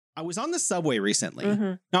I was on the subway recently.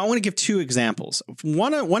 Mm-hmm. Now, I want to give two examples.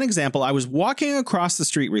 One example, I was walking across the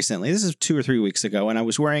street recently. This is 2 or 3 weeks ago, and I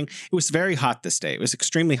was wearing, it was very hot this day. It was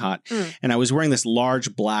extremely hot. And I was wearing this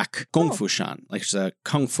large black Kung Fu shan, like it's a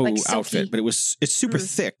Kung Fu Like outfit, silky. but it's super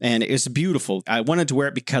thick, and it's beautiful. I wanted to wear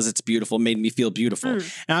it because it's beautiful, made me feel beautiful. And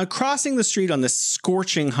I'm crossing the street on this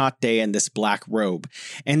scorching hot day in this black robe.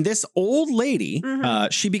 And this old lady,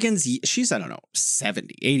 she's, I don't know,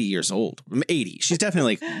 70, 80 years old. 80. She's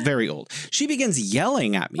definitely very old. She begins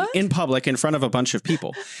yelling at me in public in front of a bunch of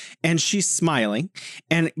people. And she's smiling.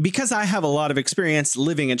 And because I have a lot of experience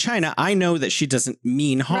living in China, I know that she doesn't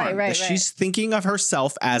mean harm. Right. She's thinking of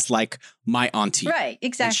herself as like my auntie. Right,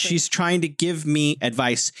 exactly. And she's trying to give me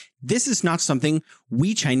advice. This is not something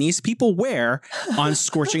we Chinese people wear on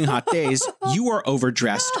scorching hot days. You are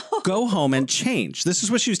overdressed. Go home and change. This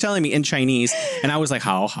is what she was telling me in Chinese. And I was like,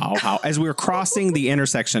 how? As we were crossing the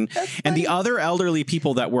intersection, and the other elderly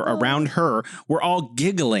people that were around her were all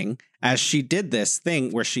giggling as she did this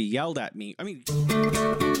thing where she yelled at me. I mean...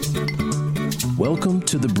 Welcome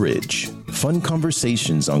to The Bridge. Fun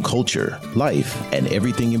conversations on culture, life, and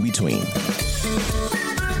everything in between.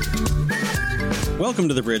 Welcome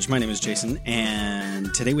to The Bridge. My name is Jason,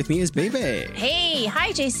 and today with me is Bebe. Hey,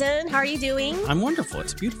 hi, Jason. How are you doing? I'm wonderful.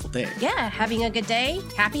 It's a beautiful day. Yeah, having a good day.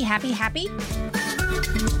 Happy.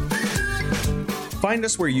 Find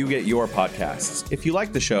us where you get your podcasts. If you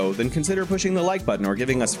like the show, then consider pushing the like button or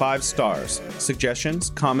giving us 5 stars.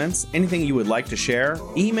 Suggestions, comments, anything you would like to share,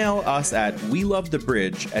 email us at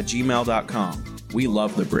welovethebridge@gmail.com. We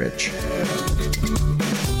love the bridge.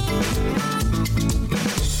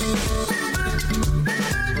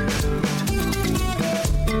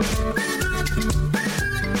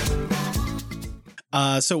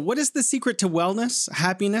 So what is the secret to wellness,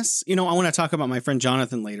 happiness? You know, I want to talk about my friend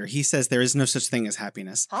Jonathan later. He says there is no such thing as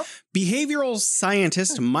happiness. Huh? Behavioral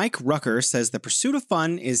scientist Mike Rucker says the pursuit of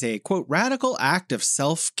fun is a, quote, radical act of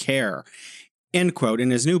self-care, end quote,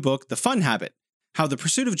 in his new book, The Fun Habit, How the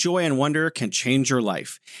Pursuit of Joy and Wonder Can Change Your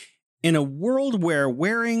Life. In a world where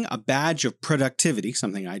wearing a badge of productivity,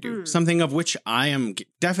 something I do, something of which I am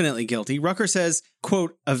definitely guilty, Rucker says,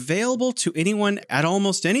 quote, available to anyone at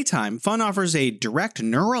almost any time, fun offers a direct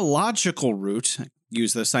neurological route,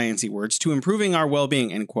 use those sciencey words, to improving our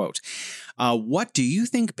well-being, end quote. What do you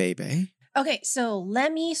think, Bebe? Okay, so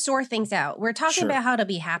let me sort things out. We're talking about how to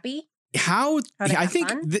be happy. I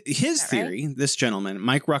think his theory, right? This gentleman,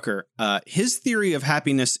 Mike Rucker, his theory of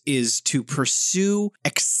happiness is to pursue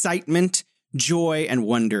excitement, joy, and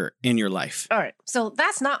wonder in your life. All right. So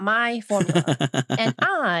that's not my formula. And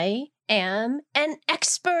I am an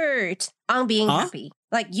expert on being happy.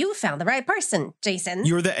 Like, you found the right person, Jason.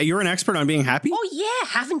 You're an expert on being happy? Oh, yeah.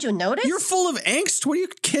 Haven't you noticed? You're full of angst. What, are you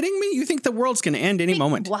kidding me? You think the world's going to end any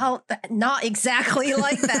moment. Well, not exactly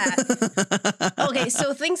like that. Okay,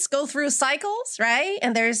 so things go through cycles, right?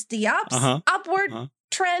 And there's the upward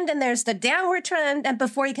trend, and there's the downward trend. And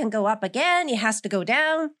before you can go up again, it has to go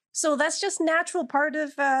down. So that's just natural part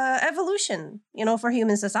of evolution, you know, for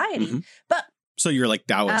human society. But so you're like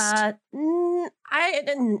Taoist?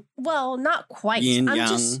 Not quite. Yin, yang,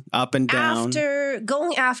 just up and down.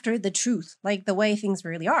 Going after the truth, like the way things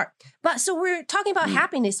really are. But so we're talking about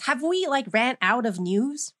happiness. Have we ran out of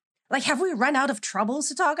news? Like, have we run out of troubles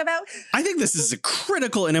to talk about? I think this is a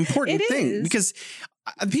critical and important thing because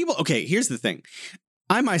people, okay, here's the thing.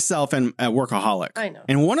 I myself am a workaholic. I know.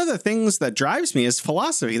 And one of the things that drives me is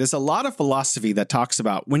philosophy. There's a lot of philosophy that talks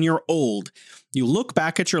about when you're old, you look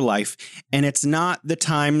back at your life and it's not the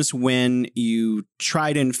times when you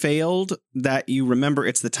tried and failed that you remember.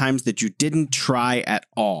 It's the times that you didn't try at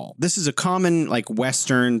all. This is a common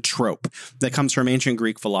Western trope that comes from ancient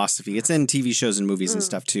Greek philosophy. It's in TV shows and movies and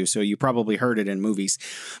stuff too. So you probably heard it in movies,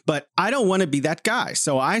 but I don't want to be that guy.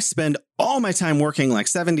 So I spend all my time working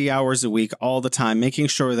 70 hours a week all the time, making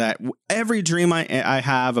sure that every dream I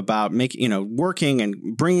have about working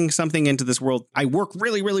and bringing something into this world, I work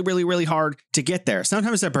really, really, really, really hard to get there.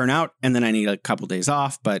 Sometimes I burn out and then I need a couple days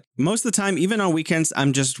off. But most of the time, even on weekends,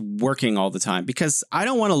 I'm just working all the time because I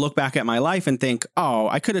don't want to look back at my life and think, oh,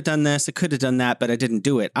 I could have done this, I could have done that, but I didn't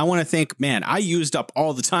do it. I want to think, man, I used up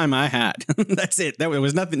all the time I had. That's it. There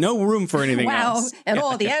was no room for anything else. Wow. And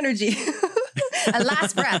all the energy. A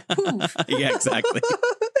last breath. Poof. Yeah, exactly.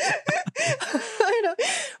 I know.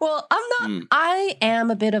 Well, I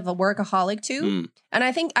am a bit of a workaholic too. And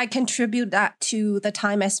I think I contribute that to the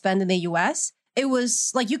time I spend in the US. It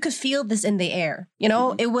was you could feel this in the air, you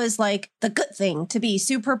know, it was the good thing to be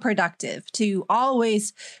super productive, to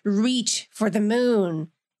always reach for the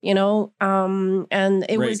moon, you know, and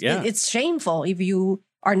it's shameful if you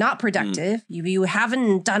are not productive, you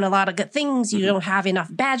haven't done a lot of good things, you don't have enough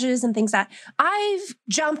badges and things that I've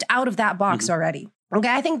jumped out of that box already. Okay,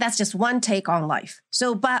 I think that's just one take on life.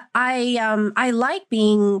 So, but I like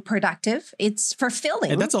being productive. It's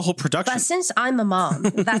fulfilling. And that's a whole production. But since I'm a mom,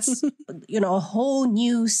 that's a whole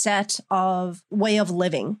new set of way of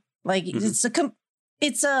living. Like it's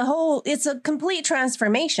a complete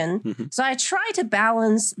transformation. So I try to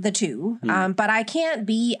balance the two, but I can't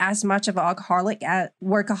be as much of a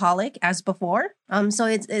workaholic as before. So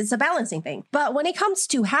it's a balancing thing. But when it comes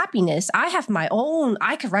to happiness, I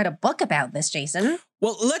could write a book about this, Jason.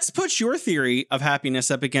 Well, let's put your theory of happiness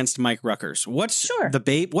up against Mike Rucker's. What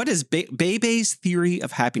is Bebe's theory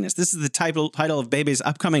of happiness? This is the title of Bebe's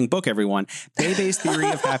upcoming book, everyone. Bebe's theory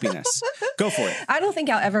of happiness. Go for it. I don't think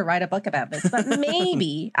I'll ever write a book about this, but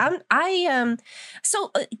maybe.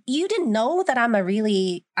 So you didn't know that I'm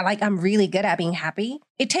really good at being happy?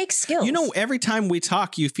 It takes skills. Every time we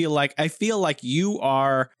talk, I feel like you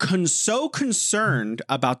are so concerned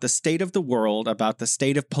about the state of the world, about the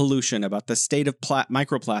state of pollution, about the state of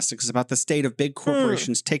microplastics, about the state of big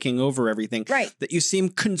corporations taking over everything, right? That you seem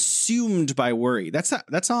consumed by worry.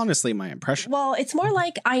 That's honestly my impression. Well, it's more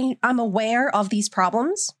like I'm aware of these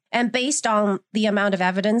problems, and based on the amount of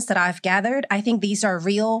evidence that I've gathered, I think these are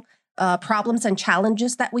real problems and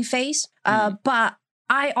challenges that we face. But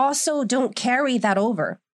I also don't carry that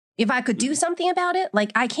over. If I could do something about it,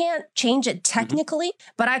 like I can't change it technically,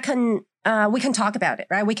 but I can. We can talk about it,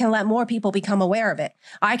 right? We can let more people become aware of it.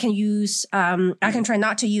 I can try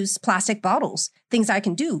not to use plastic bottles, things I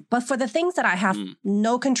can do. But for the things that I have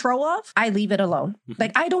no control of, I leave it alone.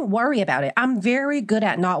 Like I don't worry about it. I'm very good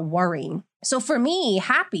at not worrying. So for me,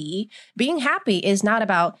 being happy is not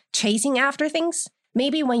about chasing after things.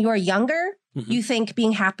 Maybe when you're younger, you think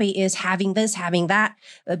being happy is having this, having that,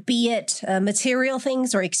 be it material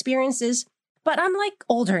things or experiences. But I'm like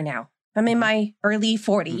older now. I'm in my early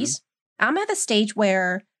 40s. I'm at the stage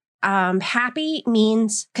where happy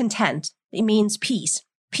means content. It means peace.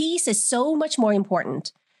 Peace is so much more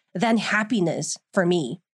important than happiness for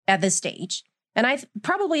me at this stage. And I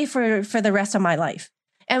probably for the rest of my life.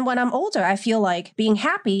 And when I'm older, I feel like being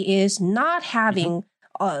happy is not having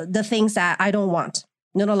the things that I don't want,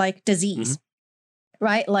 like disease,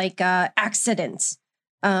 right? Like accidents,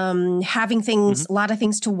 having things, a lot of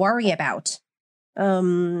things to worry about.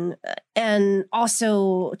 And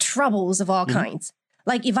also troubles of all kinds.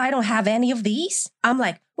 Like if I don't have any of these, I'm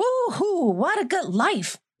like, woohoo, what a good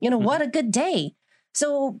life. What a good day.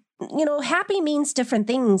 So, happy means different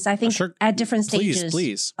things, I think, at different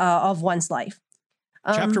stages of one's life.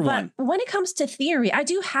 Chapter 1. When it comes to theory, I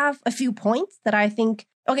do have a few points that I think,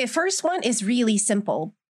 first one is really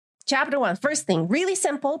simple. Chapter 1, first thing, really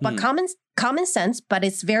simple, but common sense, but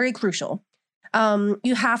it's very crucial.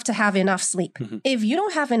 You have to have enough sleep. If you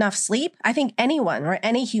don't have enough sleep, I think anyone or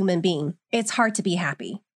any human being, it's hard to be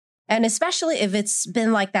happy. And especially if it's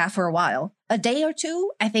been like that for a while. A day or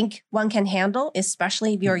two, I think one can handle,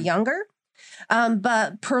 especially if you're younger.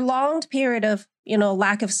 But prolonged period of,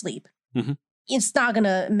 lack of sleep, it's not going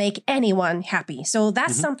to make anyone happy. So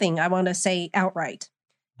that's something I want to say outright.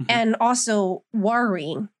 And also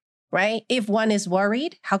worrying, right? If one is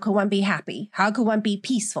worried, how could one be happy? How could one be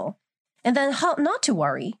peaceful? And then how not to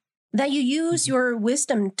worry, that you use your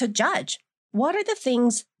wisdom to judge. What are the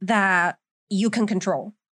things that you can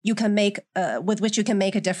control? You can make, with which you can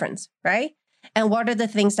make a difference, right? And what are the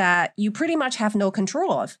things that you pretty much have no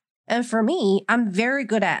control of? And for me, I'm very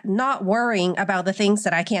good at not worrying about the things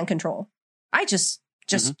that I can't control. I just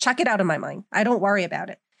chuck it out of my mind. I don't worry about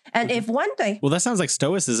it. And if one day... Well, that sounds like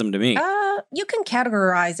stoicism to me. You can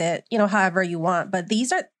categorize it, however you want. But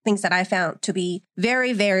these are things that I found to be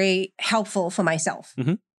very, very helpful for myself.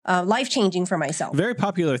 Life-changing for myself. Very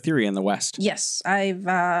popular theory in the West. Yes. I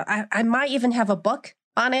might even have a book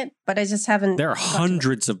on it, but I just haven't. There are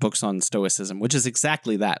hundreds of books on stoicism, which is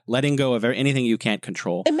exactly that. Letting go of anything you can't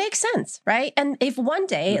control. It makes sense, right? And if one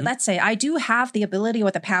day, let's say I do have the ability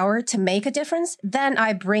or the power to make a difference, then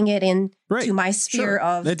I bring it in to my sphere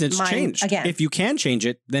of it's mind changed. Again. If you can change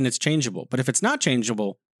it, then it's changeable. But if it's not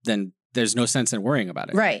changeable, then there's no sense in worrying about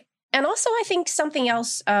it. Right. And also, I think something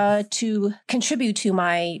else to contribute to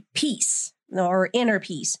my peace or inner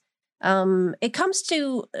peace. It comes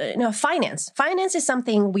to finance. Finance is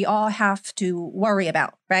something we all have to worry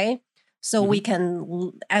about, right? So we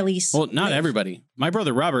can at least. Well, not everybody. My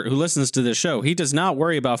brother Robert, who listens to this show, he does not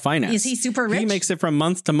worry about finance. Is he super rich? He makes it from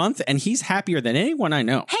month to month, and he's happier than anyone I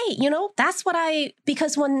know. Hey, that's what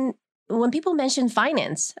because when people mention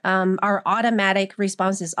finance, our automatic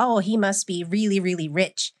response is, oh, he must be really, really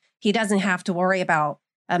rich. He doesn't have to worry about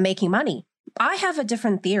making money. I have a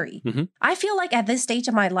different theory. I feel like at this stage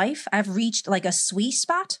of my life, I've reached like a sweet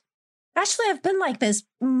spot. Actually, I've been like this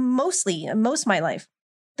most of my life.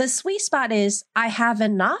 The sweet spot is I have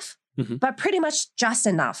enough, but pretty much just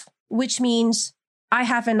enough, which means I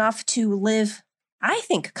have enough to live, I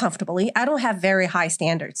think, comfortably. I don't have very high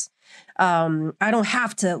standards. I don't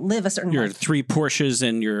have to live a certain Your life. 3 Porsches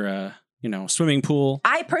and your, swimming pool.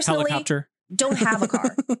 I personally helicopter. Don't have a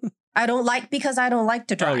car. I don't like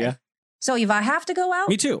to drive. Oh, yeah. So if I have to go out,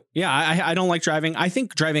 Me too. Yeah, I don't like driving. I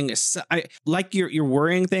think driving is like your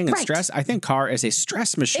worrying thing and stress. I think car is a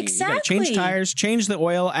stress machine. Exactly. You got to change tires, change the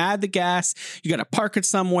oil, add the gas. You got to park it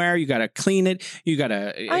somewhere. You got to clean it. You got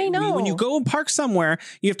to. I know. When you go and park somewhere,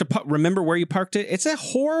 you have to remember where you parked it. It's a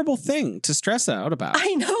horrible thing to stress out about.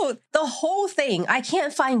 I know the whole thing. I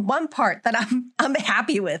can't find one part that I'm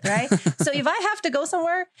happy with. Right. So if I have to go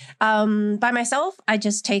somewhere by myself, I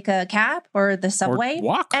just take a cab or the subway. Or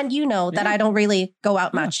walk. And that I don't really go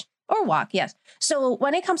out much or walk. Yes. So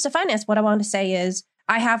when it comes to finance, what I want to say is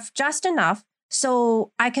I have just enough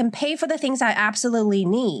so I can pay for the things I absolutely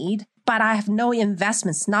need, but I have no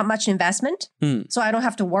investments, not much investment. So I don't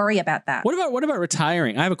have to worry about that. What about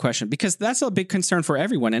retiring? I have a question because that's a big concern for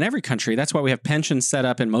everyone in every country. That's why we have pensions set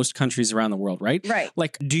up in most countries around the world, right? Right.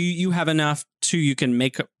 Like, do you have enough you can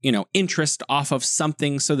make, interest off of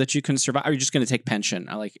something so that you can survive? Or are you just going to take pension?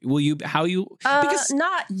 Like, because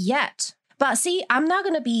not yet. But see, I'm not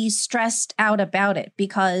going to be stressed out about it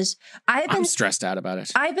because I'm stressed out about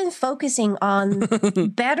it. I've been focusing on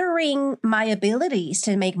bettering my abilities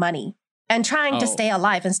to make money and trying to stay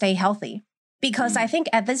alive and stay healthy. Because I think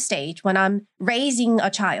at this stage, when I'm raising a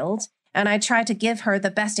child and I try to give her the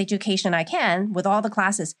best education I can with all the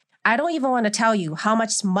classes, I don't even want to tell you how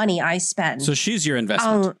much money I spend. So she's your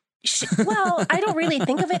investment. Well, I don't really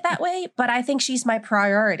think of it that way, but I think she's my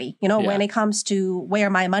priority, when it comes to where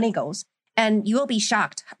my money goes. And you will be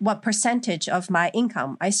shocked what percentage of my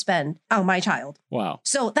income I spend on my child. Wow.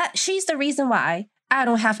 So she's the reason why I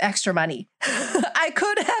don't have extra money. I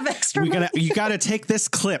could have extra money. You got to take this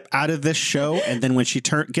clip out of this show, and then when she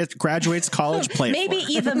graduates college, play maybe it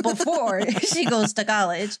for her. Even before she goes to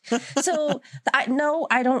college. So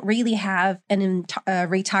I don't really have an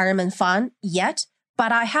retirement fund yet,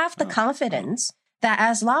 but I have the confidence that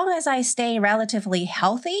as long as I stay relatively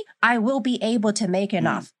healthy, I will be able to make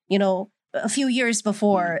enough, a few years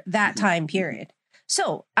before that time period.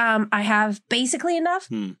 So I have basically enough,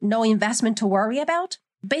 no investment to worry about,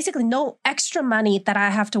 basically no extra money that I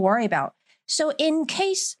have to worry about. So in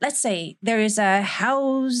case, let's say there is a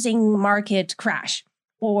housing market crash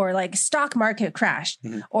or like stock market crash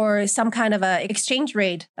or some kind of a exchange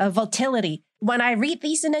rate volatility, when I read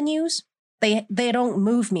these in the news, they don't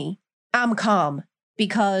move me. I'm calm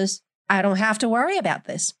because I don't have to worry about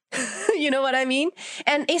this. You know what I mean?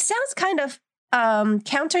 And it sounds kind of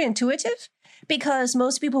counterintuitive because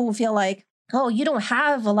most people will feel like, oh, you don't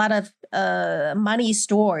have a lot of money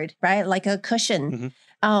stored, right? Like a cushion.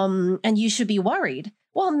 And you should be worried.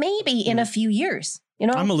 Well, maybe in a few years.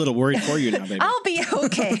 I'm a little worried for you now, baby. I'll be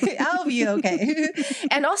okay. I'll be okay.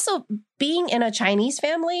 And also being in a Chinese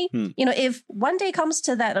family, if one day comes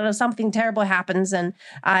to that, something terrible happens and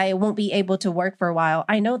I won't be able to work for a while,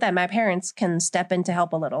 I know that my parents can step in to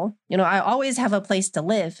help a little. I always have a place to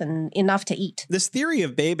live and enough to eat. This theory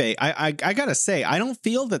of Bebe, I got to say, I don't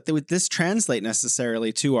feel that this translate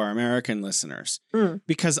necessarily to our American listeners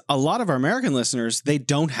because a lot of our American listeners, they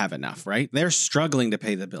don't have enough, right? They're struggling to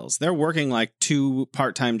pay the bills. They're working like 2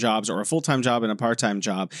 part-time jobs or a full-time job and a part-time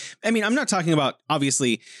job. I mean, I'm not talking about,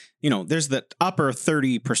 obviously, there's the upper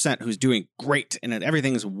 30% who's doing great and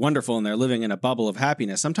everything's wonderful and they're living in a bubble of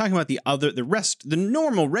happiness. I'm talking about the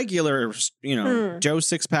normal, regular, Joe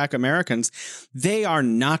Six-Pack Americans. They are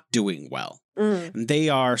not doing well. They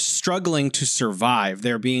are struggling to survive.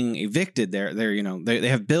 They're being evicted. They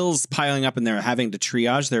have bills piling up and they're having to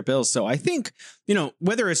triage their bills. So I think,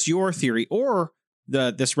 whether it's your theory or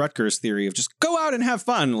this Rutgers theory of just go out and have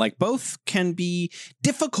fun, like both can be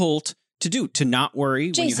difficult to do, to not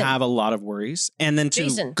worry when you have a lot of worries, and then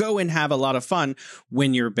to go and have a lot of fun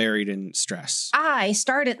when you're buried in stress. I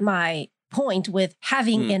started my point with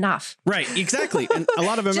having enough. Right, exactly. And a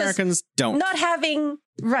lot of Americans don't. Not having,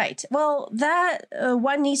 right. Well, that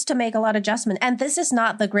one needs to make a lot of adjustment. And this is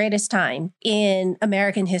not the greatest time in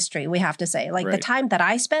American history, we have to say. Like the time that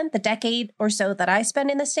I spent, the decade or so that I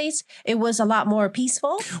spent in the States, it was a lot more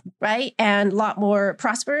peaceful, right? And a lot more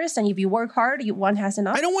prosperous. And if you work hard, one has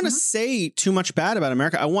enough. I don't want to say too much bad about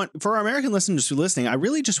America. For our American listeners who are listening, I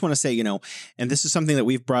really just want to say, and this is something that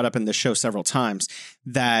we've brought up in this show several times,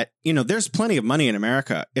 that, there's plenty of money in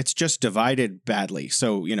America. It's just divided badly.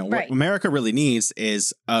 So, what America really needs is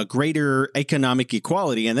towards a greater economic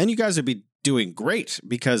equality. And then you guys would be doing great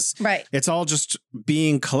because it's all just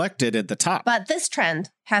being collected at the top. But this trend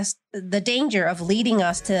has the danger of leading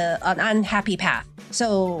us to an unhappy path.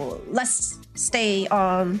 So let's stay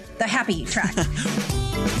on the happy track.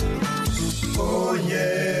 Oh,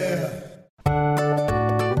 yeah.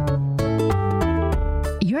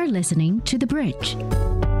 You're listening to The Bridge.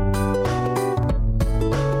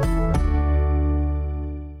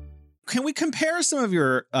 Can we compare some of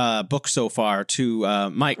your books so far to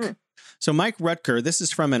Mike? So Mike Rutger, this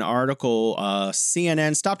is from an article,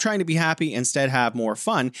 CNN, Stop Trying to Be Happy, Instead Have More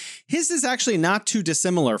Fun. His is actually not too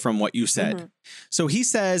dissimilar from what you said. So he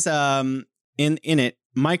says in it,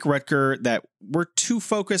 Mike Rutger, that we're too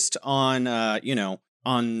focused on,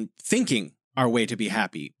 on thinking our way to be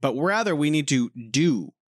happy, but rather we need to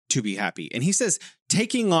do to be happy. And he says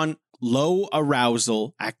taking on low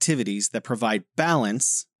arousal activities that provide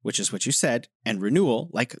balance, which is what you said, and renewal,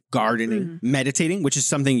 like gardening, meditating, which is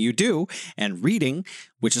something you do, and reading,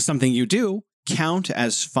 which is something you do, count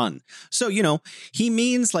as fun. So, he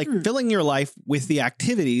means like filling your life with the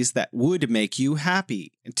activities that would make you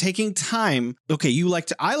happy and taking time. Okay.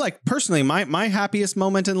 I like personally, my happiest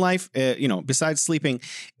moment in life, besides sleeping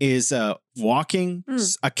is walking,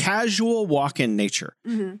 a casual walk in nature.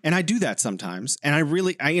 And I do that sometimes. And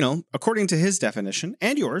I according to his definition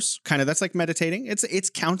and yours, kind of, that's like meditating.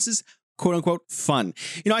 It counts as quote unquote fun.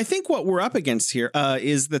 I think what we're up against here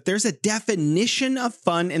is that there's a definition of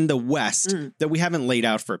fun in the West that we haven't laid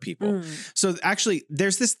out for people. So actually,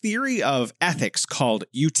 there's this theory of ethics called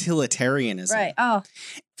utilitarianism. Right. Oh,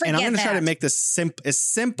 and I'm going to try to make this as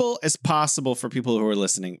simple as possible for people who are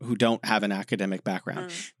listening who don't have an academic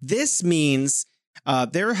background. This means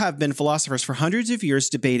there have been philosophers for hundreds of years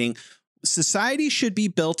debating society should be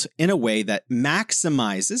built in a way that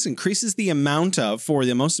increases the amount of, for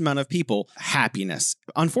the most amount of people, happiness.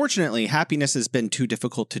 Unfortunately, happiness has been too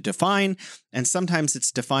difficult to define, and sometimes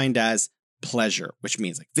it's defined as pleasure, which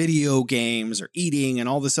means like video games or eating and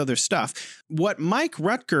all this other stuff. What Mike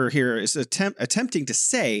Rutger here is attempting to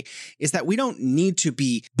say is that we don't need to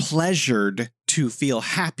be pleasured to feel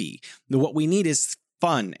happy. What we need is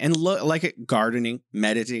fun and like gardening,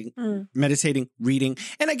 meditating, reading,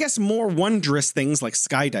 and I guess more wondrous things like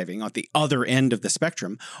skydiving at the other end of the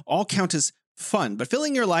spectrum all count as fun. But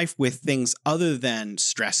filling your life with things other than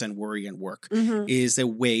stress and worry and work is a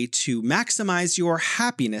way to maximize your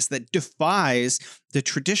happiness that defies the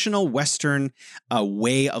traditional Western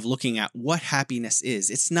way of looking at what happiness is.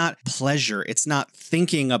 It's not pleasure. It's not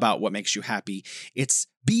thinking about what makes you happy. It's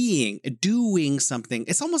doing something.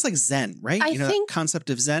 It's almost like Zen, right? I think that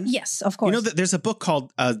concept of Zen? Yes, of course. There's a book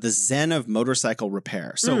called The Zen of Motorcycle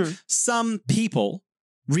Repair. So some people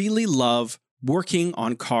really love working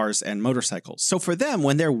on cars and motorcycles. So for them,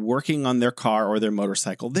 when they're working on their car or their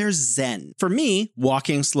motorcycle, they're Zen. For me,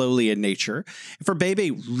 walking slowly in nature. For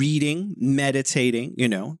Bebe, reading, meditating,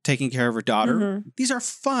 taking care of her daughter. These are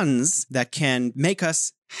funs that can make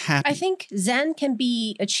us happy. I think Zen can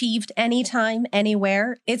be achieved anytime,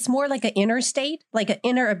 anywhere. It's more like an inner state, like an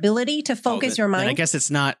inner ability to focus your mind. I guess it's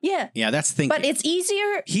not. Yeah, that's thinking. But it's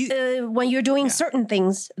easier when you're doing certain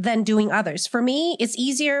things than doing others. For me, it's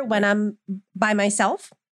easier when I'm by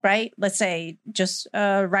myself, right? Let's say just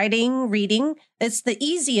writing, reading. It's the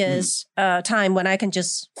easiest time when I can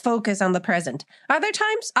just focus on the present. Other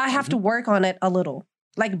times, I have to work on it a little.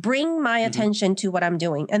 Like bring my attention to what I'm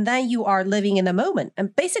doing. And then you are living in the moment.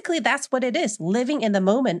 And basically that's what it is. Living in the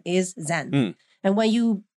moment is Zen. And when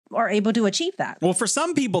you are able to achieve that. Well, for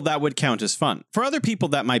some people that would count as fun. For other people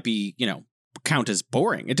that might be, count as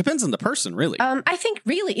boring. It depends on the person, really. I think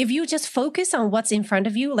really if you just focus on what's in front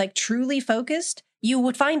of you, like truly focused, you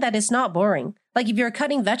would find that it's not boring. Like if you're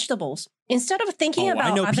cutting vegetables, instead of thinking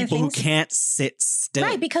about other things. I know people who can't sit still.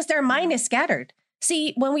 Right, because their mind is scattered.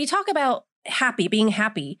 See, when we talk about being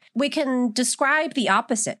happy, we can describe the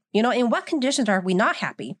opposite. In what conditions are we not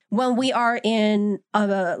happy? When we are in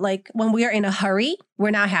when we are in a hurry, we're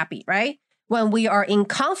not happy, right? When we are in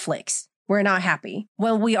conflicts, we're not happy.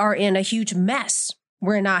 When we are in a huge mess,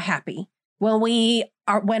 we're not happy.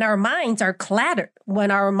 When our minds are cluttered, when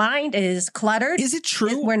our mind is cluttered. Is it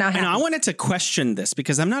true? We're not happy. And I wanted to question this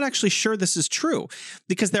because I'm not actually sure this is true,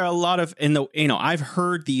 because there are a lot of, I've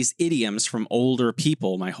heard these idioms from older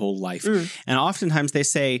people my whole life. And oftentimes they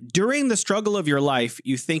say during the struggle of your life,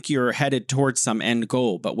 you think you're headed towards some end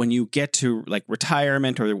goal. But when you get to like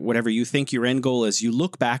retirement or whatever you think your end goal is, you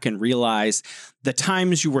look back and realize the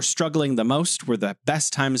times you were struggling the most were the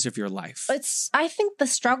best times of your life. I think the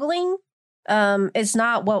struggling is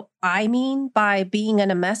not what I mean by being in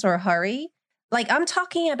a mess or a hurry. Like I'm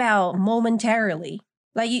talking about momentarily.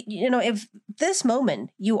 Like, you know, if this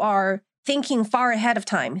moment you are thinking far ahead of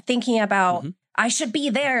time, thinking about, I should be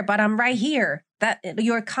there, but I'm right here, that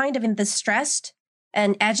you're kind of in this stressed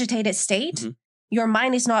and agitated state, your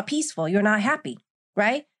mind is not peaceful. You're not happy,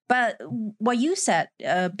 right? But what you said,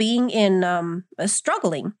 being in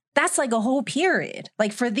struggling, that's like a whole period.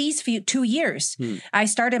 Like for these 2 years, I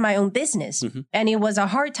started my own business and it was a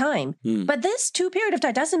hard time. But this 2 period of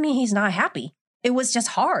time doesn't mean he's not happy. It was just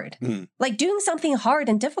hard. Like doing something hard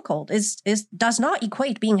and difficult does not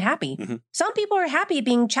equate being happy. Some people are happy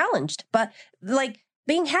being challenged, but like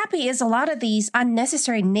being happy is a lot of these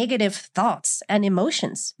unnecessary negative thoughts and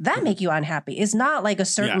emotions that make you unhappy. It's not like a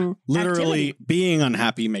certain literally activity. Being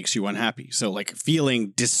unhappy makes you unhappy. So like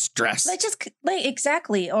feeling distressed. Like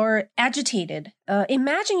exactly, or agitated.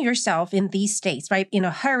 Imagine yourself in these states, right? In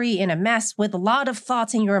a hurry, in a mess, with a lot of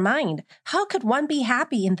thoughts in your mind. How could one be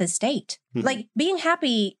happy in this state? Like being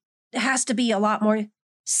happy has to be a lot more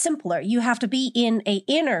simpler. You have to be in an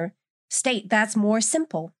inner state that's more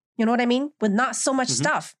simple. You know what I mean? With not so much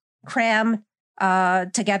stuff crammed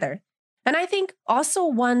together. And I think also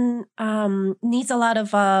one needs a lot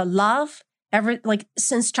of love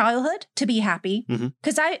since childhood to be happy.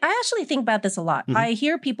 Because I actually think about this a lot. I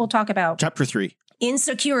hear people talk about Chapter 3.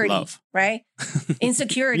 Insecurity, love. Right?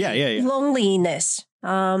 Insecurity, yeah. loneliness,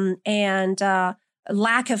 and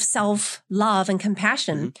lack of self-love and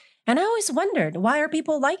compassion. And I always wondered, why are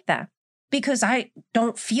people like that? Because I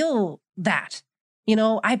don't feel that. You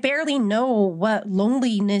know, I barely know what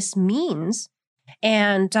loneliness means.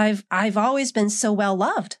 And I've always been so well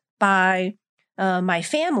loved by my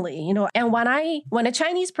family, you know. And when a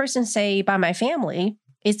Chinese person say by my family,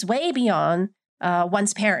 it's way beyond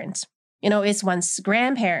one's parents. You know, it's one's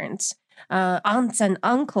grandparents, aunts and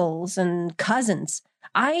uncles and cousins.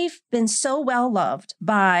 I've been so well loved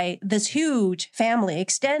by this huge family,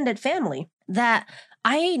 extended family, that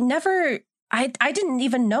I didn't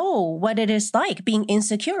even know what it is like being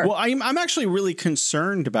insecure. Well, I'm actually really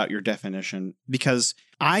concerned about your definition because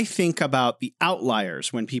I think about the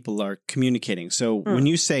outliers when people are communicating. So when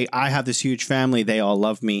you say, I have this huge family, they all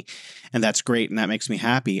love me, and that's great, and that makes me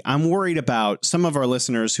happy, I'm worried about some of our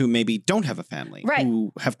listeners who maybe don't have a family,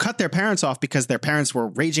 who have cut their parents off because their parents were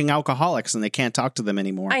raging alcoholics and they can't talk to them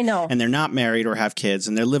anymore. I know. And they're not married or have kids,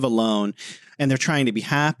 and they live alone, and they're trying to be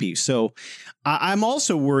happy. So I'm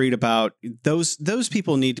also worried about those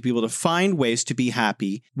people need to be able to find ways to be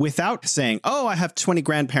happy without saying, oh, I have 20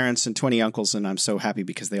 grandparents and 20 uncles and I'm so happy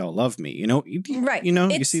because they all love me. You know, right. You know,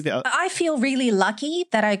 you see the. I feel really lucky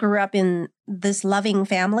that I grew up in this loving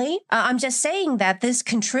family. I'm just saying that this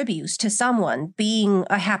contributes to someone being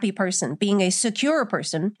a happy person, being a secure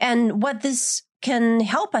person. And what this can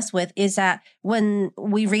help us with is that when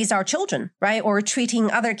we raise our children, right, or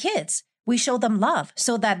treating other kids, we show them love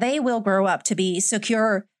so that they will grow up to be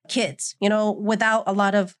secure kids, you know, without a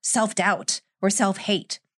lot of self-doubt or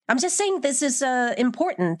self-hate. I'm just saying this is an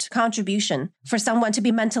important contribution for someone to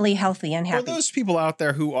be mentally healthy and happy. For those people out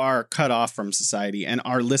there who are cut off from society and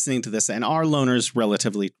are listening to this and are loners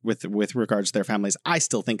relatively with regards to their families, I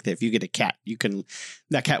still think that if you get a cat,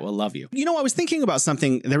 that cat will love you. You know, I was thinking about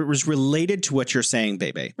something that was related to what you're saying,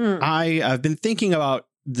 Bebe. I've been thinking about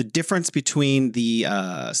the difference between the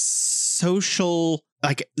social,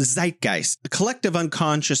 like zeitgeist, the collective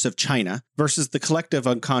unconscious of China versus the collective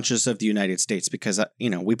unconscious of the United States, because,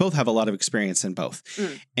 we both have a lot of experience in both.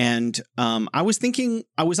 And I was thinking,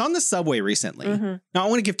 I was on the subway recently. Now, I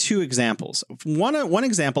want to give two examples. One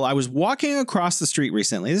example, I was walking across the street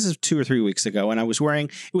recently. This is 2 or 3 weeks ago. And it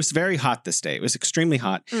was very hot this day. It was extremely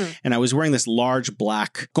hot. And I was wearing this large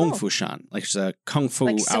black Kung Fu shan, like it's a Kung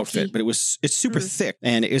Fu outfit, but it's super thick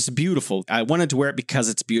and it's beautiful. I wanted to wear it because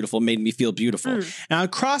it's beautiful, made me feel beautiful. And I'm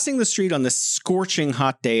crossing the street on this scorching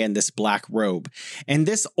hot day in this black robe. And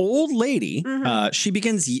this old lady,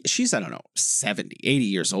 she's, I don't know, 70, 80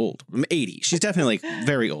 years old. 80. She's definitely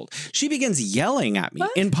very old. She begins yelling at me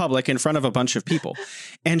in public in front of a bunch of people.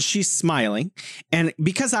 And she's smiling. And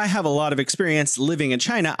because I have a lot of experience living in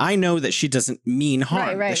China, I know that she doesn't mean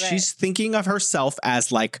harm. That she's thinking of herself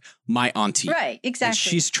as like my auntie. Right, exactly. And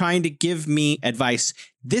she's trying to give me advice.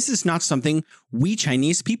 This is not something we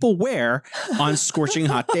Chinese people wear on scorching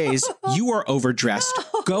hot days. You are overdressed.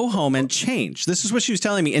 Go home and change. This is what she was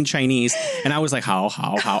telling me in Chinese. And I was like, how?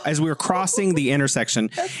 As we were crossing the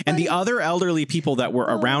intersection, and the other elderly people that were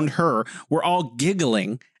around her were all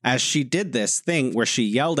giggling as she did this thing where she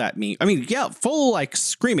yelled at me. I mean, full like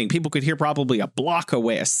screaming. People could hear probably a block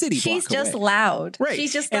away, a city block away. She's just loud. Right.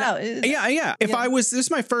 She's just loud. Yeah. If this is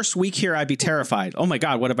my first week here, I'd be terrified. Oh my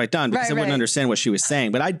God, what have I done? Because I wouldn't understand what she was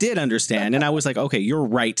saying. But I did understand. And I was like, okay, you're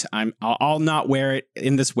right. I'll not wear it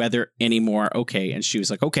in this weather anymore. Okay. And she was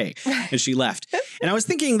like, okay. And she left. And I was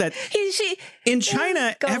thinking that in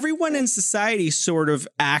China, everyone in society sort of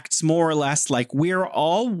acts more or less like we're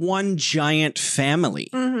all one giant family.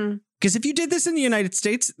 Because if you did this in the United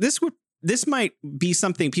States, this might be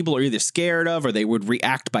something people are either scared of, or they would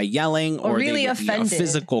react by yelling, or really offended. Be a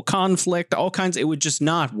physical conflict, all kinds. It would just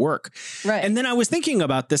not work. Right. And then I was thinking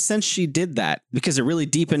about this since she did that, because it really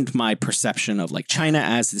deepened my perception of like China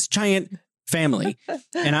as this giant family.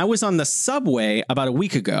 And I was on the subway about a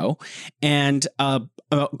week ago, and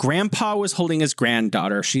grandpa was holding his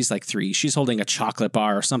granddaughter. She's like 3. She's holding a chocolate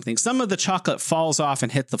bar or something. Some of the chocolate falls off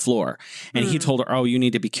and hit the floor. And he told her, oh, you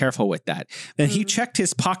need to be careful with that. Then he checked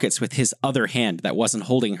his pockets with his other hand that wasn't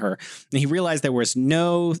holding her. And he realized there was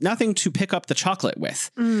nothing to pick up the chocolate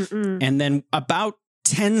with. And then about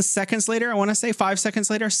 10 seconds later, I want to say 5 seconds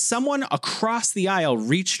later, someone across the aisle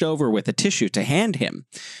reached over with a tissue to hand him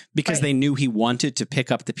because they knew he wanted to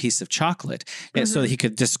pick up the piece of chocolate so that he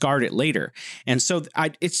could discard it later. And so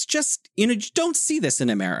it's just, you don't see this in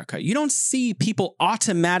America. You don't see people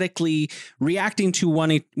automatically reacting to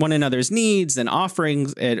one another's needs and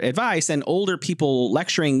offering advice, and older people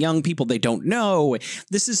lecturing young people they don't know.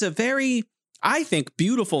 This is a very, I think,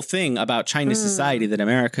 beautiful thing about Chinese society that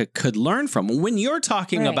America could learn from. When you're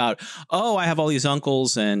talking about, oh, I have all these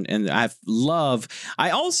uncles and I have love,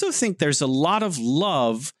 I also think there's a lot of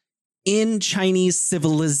love in Chinese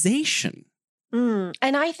civilization. And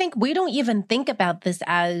I think we don't even think about this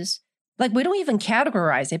as, like, we don't even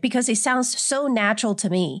categorize it because it sounds so natural to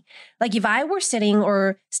me. Like, if I were sitting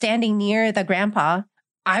or standing near the grandpa,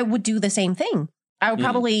 I would do the same thing. I would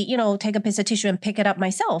probably, take a piece of tissue and pick it up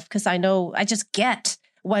myself because I know I just get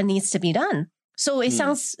what needs to be done. So it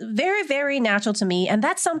sounds very, very natural to me. And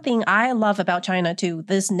that's something I love about China too.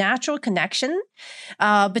 This natural connection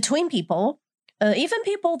between people, even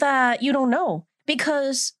people that you don't know,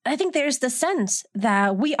 because I think there's the sense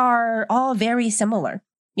that we are all very similar.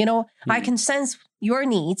 I can sense your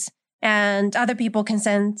needs, and other people can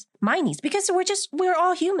sense my needs because we're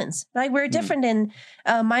all humans, right? We're different in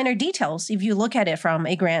minor details if you look at it from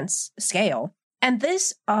a grand scale. And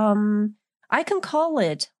this, I can call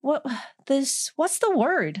it, what's the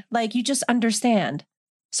word? Like, you just understand.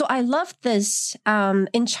 So I love this.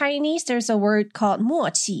 In Chinese, there's a word called 默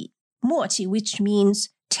契, which means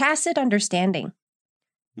tacit understanding.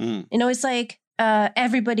 It's like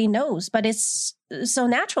everybody knows, but it's so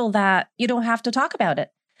natural that you don't have to talk about it.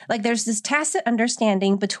 Like, there's this tacit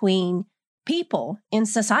understanding between people in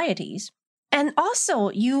societies. And also,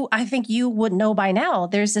 I think you would know by now,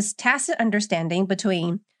 there's this tacit understanding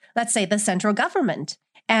between, let's say, the central government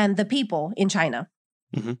and the people in China.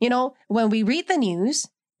 When we read the news,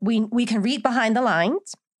 we can read behind the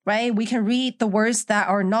lines, right? We can read the words that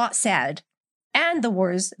are not said and the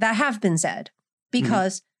words that have been said.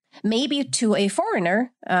 Because maybe to a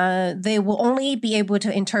foreigner, they will only be able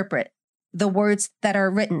to interpret the words that are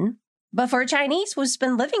written. But for Chinese who's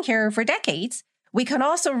been living here for decades, we can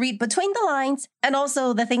also read between the lines and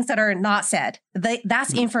also the things that are not said.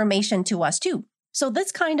 That's information to us too. So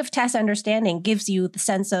this kind of tacit understanding gives you the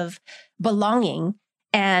sense of belonging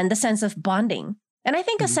and the sense of bonding. And I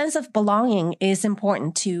think a sense of belonging is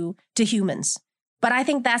important to humans. But I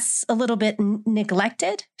think that's a little bit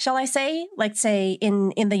neglected, shall I say? Like, say,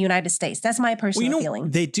 in the United States. That's my personal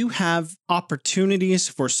feeling. They do have opportunities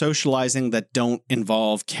for socializing that don't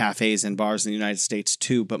involve cafes and bars in the United States,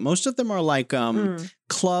 too. But most of them are like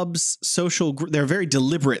clubs, social groups. They're very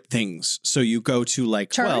deliberate things. So you go to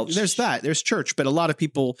like, church. Well, there's church. But a lot of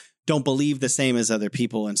people don't believe the same as other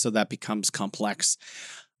people. And so that becomes complex.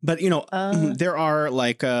 But, there are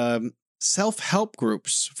like self-help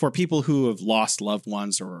groups for people who have lost loved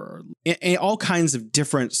ones or all kinds of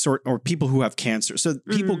different or people who have cancer. So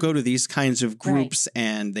people go to these kinds of groups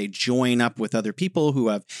and they join up with other people who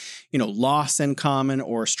have, loss in common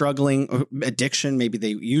or struggling or addiction. Maybe they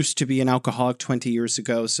used to be an alcoholic 20 years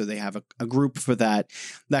ago. So they have a group for that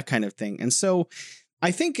kind of thing. And so I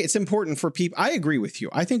think it's important for people. I agree with you.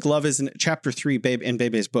 I think love is in chapter 3 in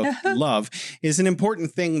Bebe's book. Love is an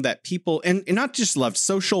important thing that people, and not just love,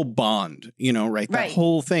 social bond, right? That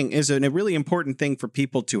whole thing is a really important thing for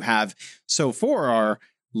people to have. So for our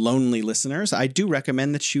lonely listeners, I do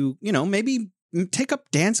recommend that you, maybe take up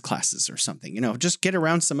dance classes or something, just get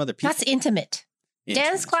around some other people. That's intimate.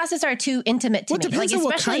 Dance classes are too intimate to me. Depends on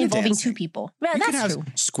what especially kind of involving dancing. two people. Yeah, You that's can have true.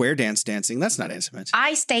 square dancing. That's not intimate.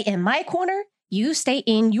 I stay in my corner, you stay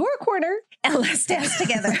in your corner, and let's dance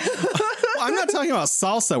together. Well, I'm not talking about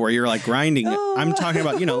salsa where you're like grinding. I'm talking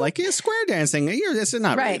about, square dancing. This is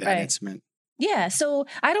not really that intimate. Yeah, so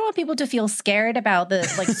I don't want people to feel scared about the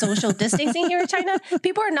social distancing here in China.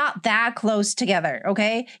 People are not that close together,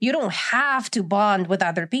 okay? You don't have to bond with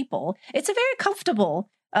other people. It's a very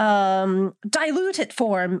comfortable, diluted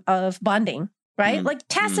form of bonding, right?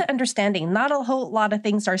 Tacit understanding. Not a whole lot of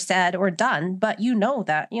things are said or done, but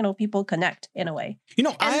that, people connect in a way.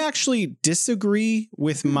 I actually disagree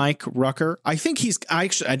with Mike Rucker. I think I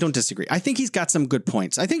don't disagree. I think he's got some good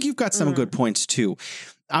points. I think you've got some good points too.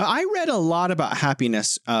 I read a lot about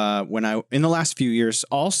happiness in the last few years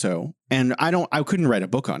also, and I couldn't write a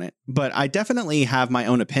book on it, but I definitely have my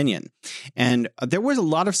own opinion. And there was a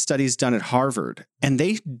lot of studies done at Harvard, and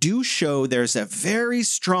they do show there's a very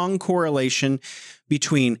strong correlation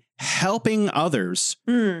between helping others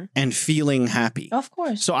and feeling happy. Of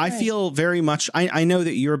course. So I feel very much, I know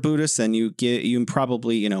that you're a Buddhist and you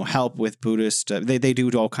probably, help with Buddhist. They do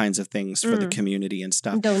all kinds of things for the community and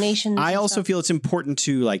stuff. Donations. I also feel it's important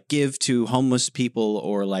to give to homeless people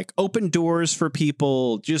or open doors for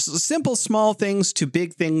people, just simple, small things to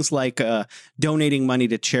big things like donating money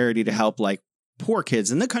to charity to help poor kids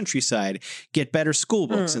in the countryside get better school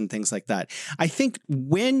books and things like that. I think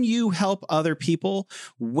when you help other people,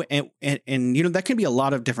 and that can be a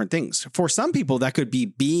lot of different things. For some people, that could be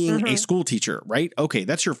being a school teacher, right? Okay,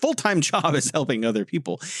 that's your full-time job is helping other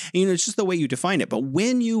people. And, it's just the way you define it. But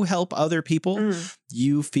when you help other people,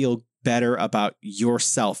 you feel better about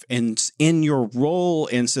yourself and in your role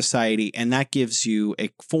in society, and that gives you a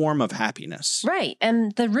form of happiness. Right.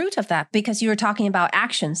 And the root of that, because you were talking about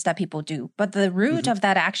actions that people do, but the root of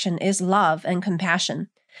that action is love and compassion.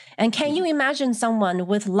 And can you imagine someone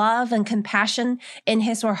with love and compassion in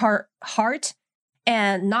his or her heart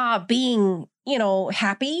and not being,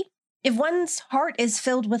 happy? If one's heart is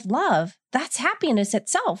filled with love, that's happiness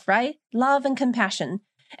itself, right? Love and compassion.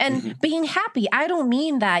 And being happy, I don't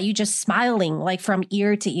mean that you just smiling from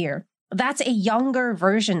ear to ear. That's a younger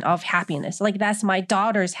version of happiness. That's my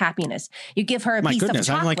daughter's happiness. You give her a piece of chocolate.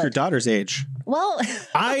 I'm like your daughter's age. Well,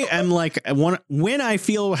 I am when I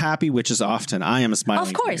feel happy, which is often, I am smiling.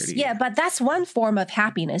 Of course, yeah, but that's one form of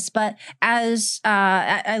happiness. But as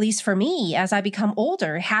at least for me, as I become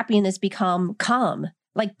older, happiness become calm,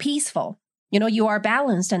 peaceful. You are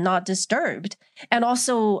balanced and not disturbed. And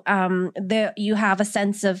also, you have a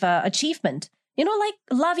sense of achievement.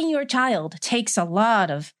 Loving your child takes a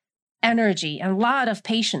lot of energy and a lot of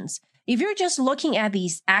patience. If you're just looking at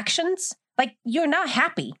these actions, you're not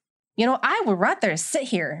happy. I would rather sit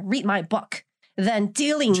here, read my book, than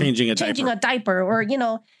changing a diaper or,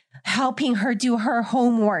 helping her do her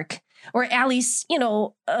homework, or at least,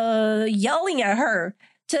 yelling at her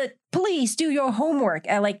to please do your homework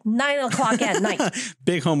at 9:00 at night.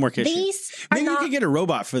 Big homework issue. Maybe you could get a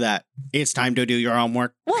robot for that. It's time to do your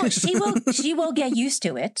homework. Well, she will get used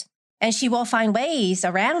to it, and she will find ways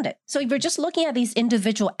around it. So if you're just looking at these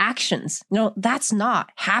individual actions, that's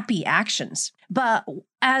not happy actions. But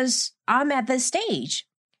as I'm at this stage,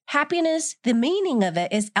 happiness, the meaning of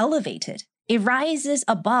it is elevated. It rises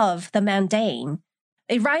above the mundane.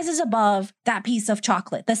 It rises above that piece of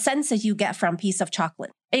chocolate, the senses you get from a piece of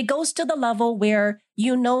chocolate. It goes to the level where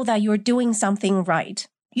you know that you're doing something right.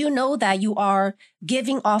 You know that you are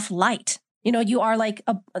giving off light. You are like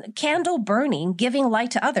a candle burning, giving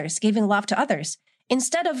light to others, giving love to others,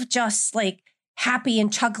 instead of just happy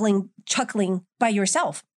and chuckling by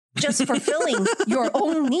yourself. Just fulfilling your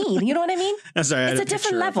own need. You know what I mean? Sorry, it's a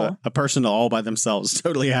different level. A person all by themselves,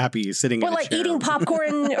 totally happy, sitting in a chair. Eating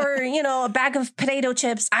popcorn or, a bag of potato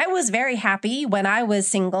chips. I was very happy when I was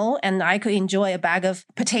single and I could enjoy a bag of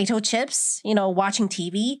potato chips, watching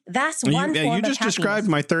TV. That's one form of happiness. You just described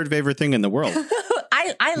my third favorite thing in the world.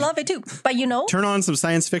 I love it too. But turn on some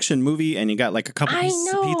science fiction movie and you got a couple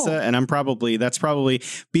pieces of pizza, and that's probably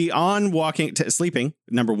beyond sleeping,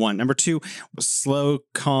 number one. Number two, slow,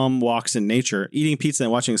 calm walks in nature, eating pizza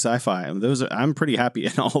and watching sci-fi. I'm pretty happy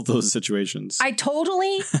in all those situations. I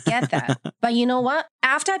totally get that. But you know what?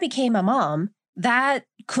 After I became a mom, that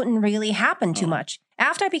couldn't really happen too much.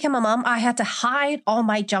 After I became a mom, I had to hide all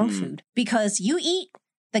my junk food, because you eat,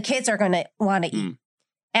 the kids are going to want to eat.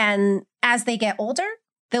 And as they get older,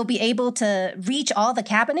 they'll be able to reach all the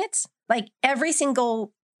cabinets. Every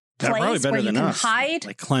single place where you can hide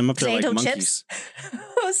like climb up there like potato monkeys.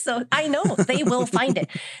 chips. So I know they will find it.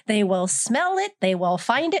 They will smell it. They will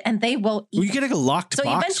find it, and they will eat. Well, you get like a locked So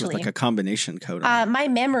box eventually, with like a combination code. On it. My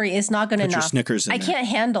memory is not good Put your enough. Snickers in I there. can't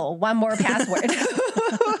handle one more password.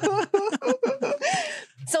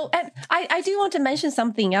 So I do want to mention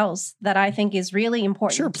something else that I think is really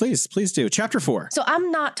important. Sure, please do. Chapter 4. So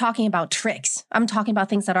I'm not talking about tricks. I'm talking about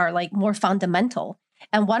things that are like more fundamental.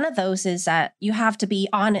 And one of those is that you have to be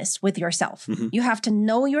honest with yourself. Mm-hmm. You have to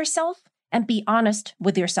know yourself and be honest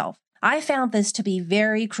with yourself. I found this to be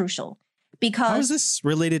very crucial because... How is this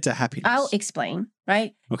related to happiness? I'll explain,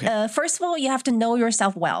 right? Okay. First of all, you have to know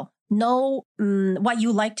yourself well. Know what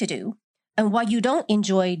you like to do and what you don't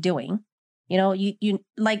enjoy doing. You know, you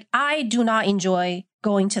like, I do not enjoy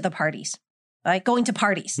going to the parties, like going to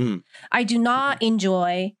parties. I do not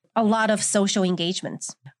enjoy a lot of social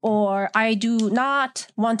engagements, or I do not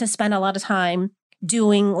want to spend a lot of time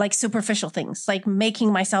doing like superficial things, like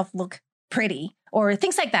making myself look pretty or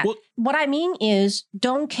things like that. Well, what I mean is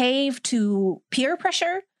don't cave to peer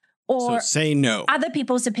pressure or say no. Other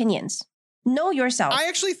people's opinions. Know yourself. I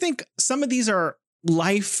actually think some of these are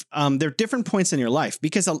life. They're different points in your life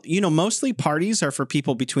because, mostly parties are for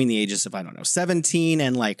people between the ages of, 17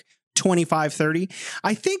 and like 25, 30.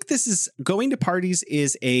 I think going to parties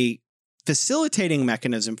is a facilitating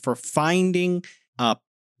mechanism for finding a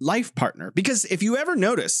life partner. Because if you ever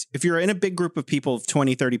notice, if you're in a big group of people,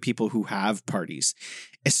 20, 30 people who have parties,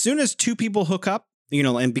 as soon as two people hook up,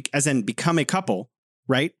 as in become a couple,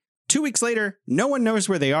 right? 2 weeks later, no one knows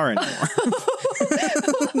where they are anymore.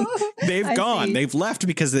 They've gone. They've left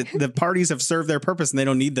because the parties have served their purpose and they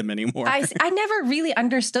don't need them anymore. I never really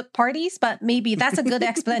understood parties, but maybe that's a good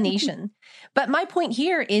explanation. But my point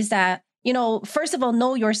here is that, first of all,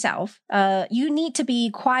 know yourself. You need to be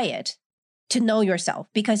quiet to know yourself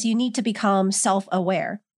because you need to become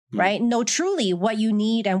self-aware, right? Know truly what you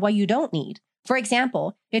need and what you don't need. For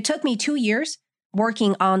example, it took me 2 years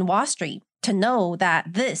working on Wall Street to know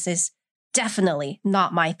that this is definitely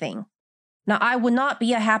not my thing. Now, I would not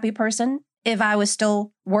be a happy person if I was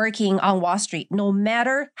still working on Wall Street, no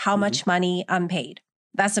matter how much money I'm paid.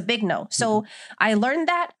 That's a big no. So I learned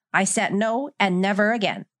that. I said no and never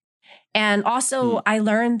again. And also, I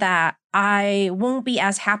learned that I won't be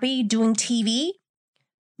as happy doing TV,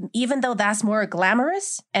 even though that's more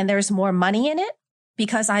glamorous and there's more money in it,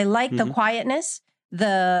 because I like the quietness,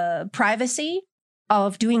 the privacy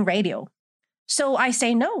of doing radio. So I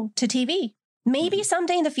say no to TV. Maybe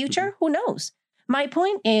someday in the future, who knows? My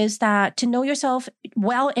point is that to know yourself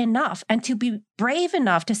well enough and to be brave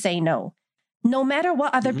enough to say no, no matter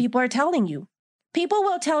what other people are telling you. People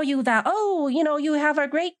will tell you that, you have a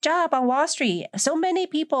great job on Wall Street. So many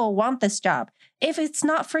people want this job. If it's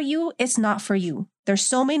not for you, it's not for you. There's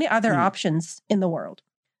so many other options in the world.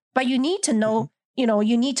 But you need to know,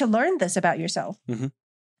 you need to learn this about yourself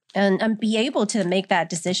and be able to make that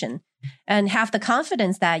decision. And have the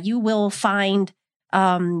confidence that you will find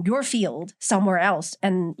your field somewhere else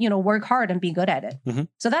and, work hard and be good at it.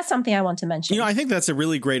 So that's something I want to mention. I think that's a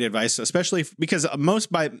really great advice, especially because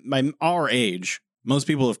most by our age, most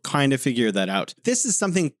people have kind of figured that out. This is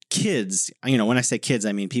something kids, when I say kids,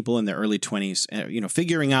 I mean people in their early 20s,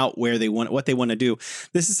 figuring out what they want to do.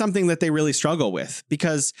 This is something that they really struggle with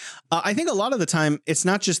because I think a lot of the time it's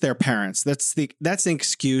not just their parents. That's the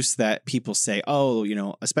excuse that people say,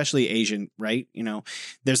 especially Asian, right?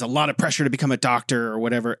 There's a lot of pressure to become a doctor or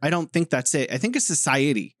whatever. I don't think that's it. I think it's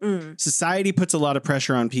society. Society puts a lot of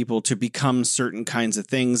pressure on people to become certain kinds of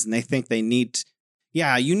things and they think they need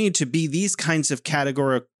you need to be these kinds of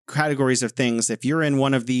categories of things. If you're in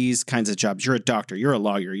one of these kinds of jobs, you're a doctor, you're a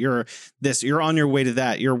lawyer, you're on your way to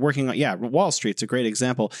that, you're working on, Wall Street's a great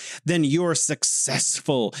example, then you're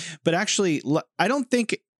successful. But actually, I don't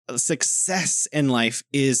think success in life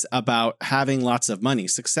is about having lots of money.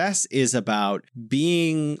 Success is about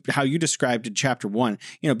being, how you described in chapter 1,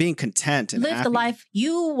 being content and live happy. the life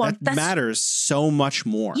you want. That matters so much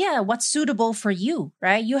more. Yeah, what's suitable for you,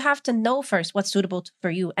 right? You have to know first what's suitable for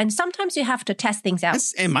you. And sometimes you have to test things out.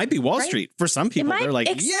 It might be Wall Street for some people. They're like,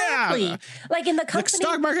 exactly. Like in the company, the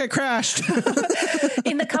stock market crashed.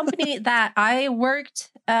 In the company that I worked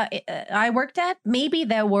at, maybe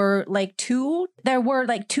there were like two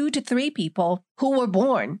to three people who were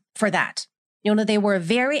born for that. They were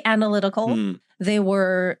very analytical.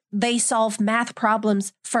 They solved math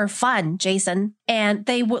problems for fun, Jason. And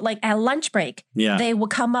they would at lunch break, they would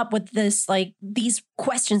come up with these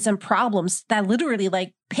questions and problems that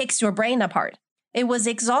literally picks your brain apart. It was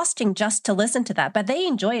exhausting just to listen to that, but they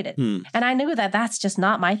enjoyed it. And I knew that that's just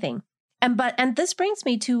not my thing. And this brings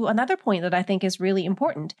me to another point that I think is really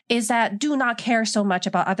important, is that do not care so much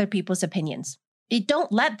about other people's opinions.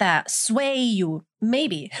 Don't let that sway you.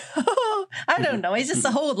 Maybe. I don't know. It's just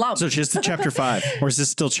a whole lump. So just the chapter 5, or is this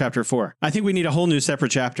still chapter 4? I think we need a whole new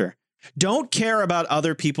separate chapter. Don't care about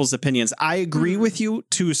other people's opinions. I agree with you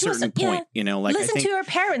to a certain point, you know, like listen I think to your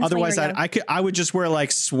parents. Otherwise, I would just wear like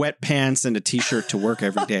sweatpants and a t-shirt to work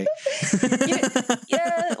every day.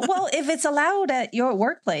 Yeah. Well, if it's allowed at your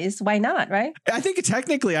workplace, why not? Right. I think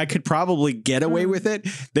technically I could probably get away with it.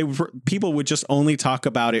 People would just only talk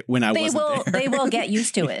about it when I wasn't there. They will get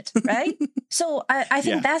used to it. Right. So I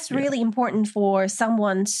think that's really important for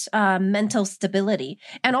someone's mental stability,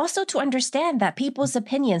 and also to understand that people's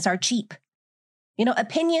opinions are cheap. You know,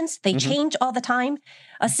 opinions, they change all the time.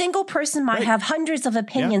 A single person might have hundreds of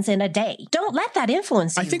opinions in a day. Don't let that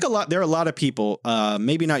influence you. I think there are a lot of people,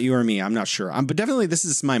 maybe not you or me, I'm not sure. But definitely this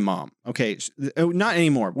is my mom. Okay. Not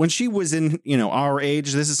anymore. When she was in, you know, our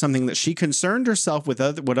age, this is something that she concerned herself with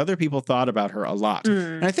what other people thought about her a lot.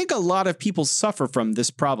 And I think a lot of people suffer from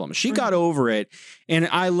this problem. She got over it. And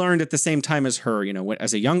I learned at the same time as her, you know,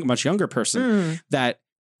 as a much younger person, that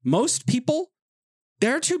most people,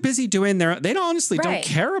 they're too busy doing they honestly don't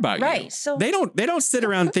care about you. Right. So they don't sit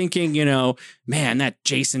around thinking, you know, man, that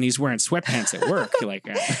Jason, he's wearing sweatpants at work. Like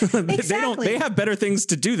exactly. they have better things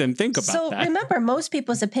to do than think about that. So remember, most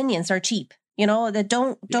people's opinions are cheap. You know, that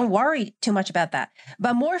don't worry too much about that.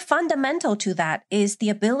 But more fundamental to that is the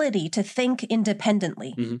ability to think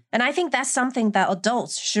independently. And I think that's something that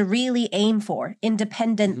adults should really aim for,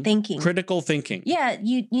 independent thinking. Critical thinking. Yeah,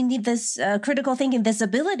 you need this critical thinking, this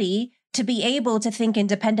ability to be able to think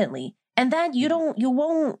independently. And then you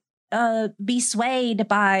won't be swayed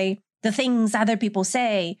by the things other people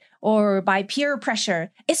say or by peer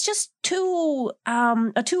pressure. It's just a too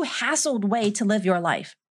hassled way to live your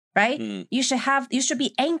life, right? You should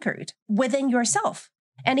be anchored within yourself.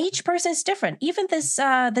 And each person is different. Even this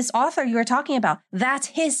author you were talking about, that's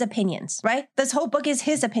his opinions, right? This whole book is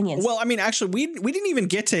his opinions. Well, I mean, actually, we didn't even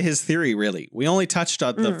get to his theory, really. We only touched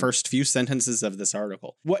on the first few sentences of this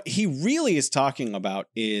article. What he really is talking about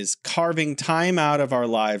is carving time out of our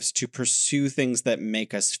lives to pursue things that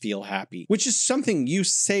make us feel happy, which is something you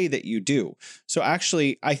say that you do. So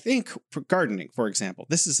actually, I think for gardening, for example,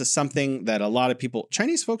 this is something that a lot of people,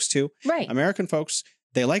 Chinese folks too, right. American folks,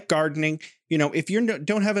 they like gardening. You know, if you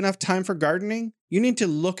don't have enough time for gardening, you need to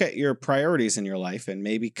look at your priorities in your life and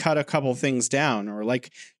maybe cut a couple things down, or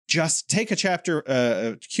like just take a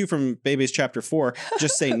chapter, cue from Baby's chapter 4.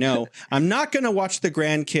 Just say, no, I'm not going to watch the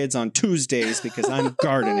grandkids on Tuesdays because I'm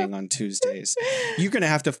gardening on Tuesdays. You're going to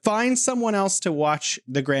have to find someone else to watch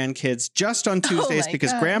the grandkids just on Tuesdays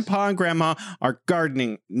because Grandpa and Grandma are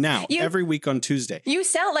gardening now every week on Tuesday. You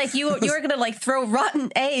sound like you were going to like throw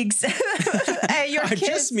rotten eggs at your kids. I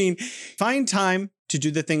just mean find time to do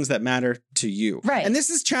the things that matter to you. Right. And this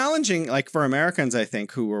is challenging, like for Americans, I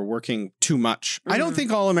think, who are working too much. I don't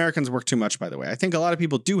think all Americans work too much, by the way. I think a lot of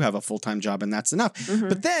people do have a full-time job and that's enough.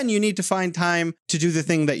 But then you need to find time to do the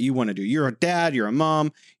thing that you want to do. You're a dad, you're a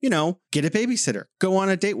mom, you know, get a babysitter, go on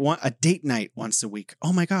a date night once a week.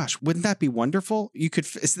 Oh my gosh, wouldn't that be wonderful?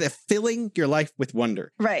 It's filling your life with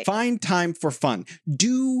wonder. Right. Find time for fun.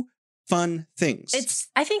 Do fun things.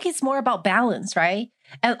 I think it's more about balance, right?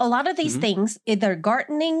 And a lot of these things, either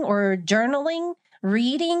gardening or journaling,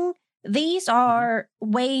 reading, these are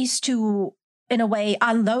ways to, in a way,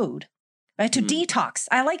 unload, right? To detox.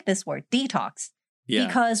 I like this word, detox. Yeah,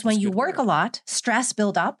 because when you work a lot, stress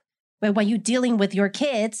build up. But when you're dealing with your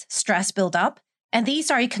kids, stress build up. And you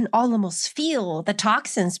can almost feel the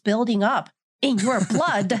toxins building up in your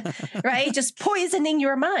blood, right? Just poisoning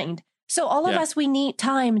your mind. So all of us, we need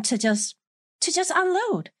time to just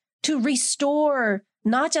unload, to restore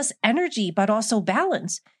not just energy, but also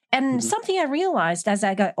balance. And something I realized as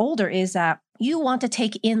I got older is that you want to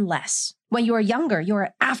take in less. When you're younger, you're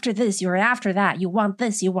after this, you're after that. You want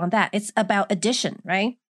this, you want that. It's about addition,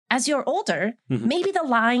 right? As you're older, maybe the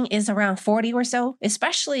line is around 40 or so,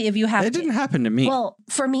 especially if you have... It didn't happen to me. Well,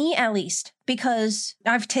 for me at least, because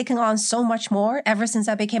I've taken on so much more ever since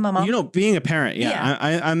I became a mom. You know, being a parent,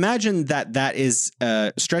 I imagine that is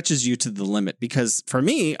stretches you to the limit. Because for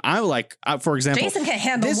me, for example, Jason can't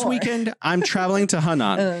handle this more. Weekend, I'm traveling to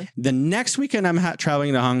Henan. The next weekend, I'm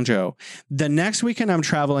traveling to Hangzhou. The next weekend, I'm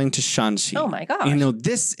traveling to Shanxi. Oh my gosh. You know,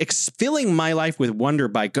 this filling my life with wonder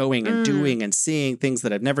by going and doing and seeing things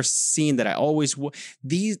that I've never seen that I always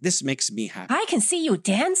this makes me happy. I can see you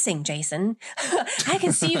dancing, Jason. I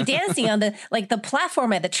can see you dancing on the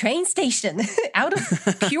platform at the train station out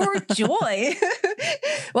of pure joy.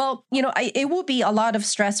 Well, it will be a lot of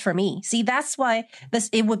stress for me. See, that's why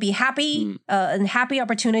it would be happy and happy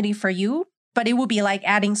opportunity for you, but it would be like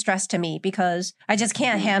adding stress to me because I just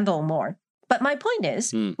can't handle more. But my point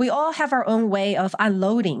is, we all have our own way of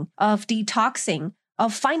unloading, of detoxing,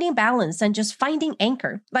 of finding balance and just finding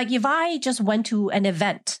anchor. Like if I just went to an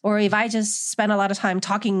event or if I just spent a lot of time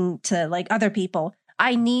talking to like other people,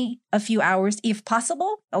 I need a few hours if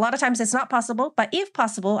possible. A lot of times it's not possible, but if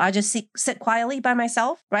possible, I just sit quietly by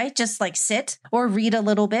myself, right? Just like sit or read a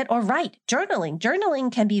little bit or write.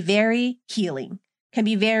 Journaling can be very healing. Can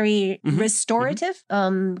be very restorative,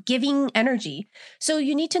 giving energy. So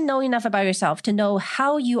you need to know enough about yourself to know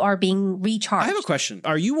how you are being recharged. I have a question.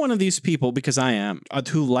 Are you one of these people, because I am,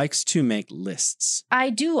 who likes to make lists? I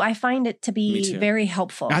do. I find it to be very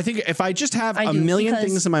helpful. I think if I just have a million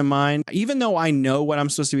things in my mind, even though I know what I'm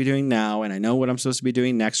supposed to be doing now and I know what I'm supposed to be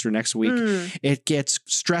doing next or next week, it gets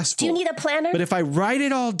stressful. Do you need a planner? But if I write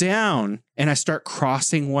it all down and I start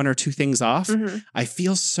crossing one or two things off, I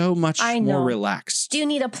feel so much more relaxed. Do you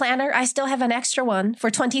need a planner? I still have an extra one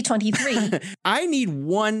for 2023. I need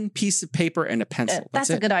one piece of paper and a pencil.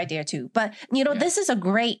 That's a good idea too. But, this is a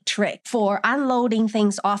great trick for unloading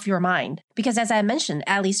things off your mind. Because as I mentioned,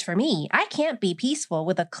 at least for me, I can't be peaceful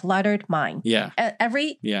with a cluttered mind. Yeah.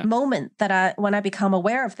 Every moment when I become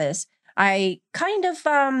aware of this, I kind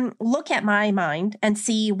of look at my mind and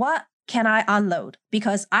see what can I unload?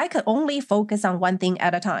 Because I could only focus on one thing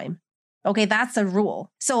at a time. Okay, that's a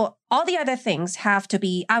rule. So all the other things have to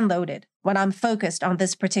be unloaded when I'm focused on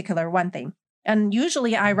this particular one thing. And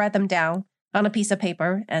usually I write them down on a piece of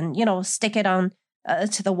paper and, stick it on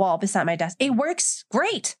to the wall beside my desk. It works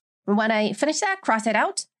great. When I finish that, cross it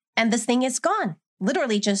out, and this thing is gone.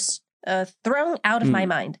 Literally just thrown out of my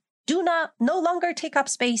mind. No longer take up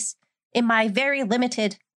space in my very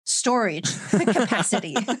limited storage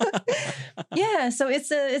capacity. Yeah, so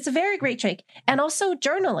it's a very great trick. And also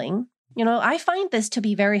journaling. I find this to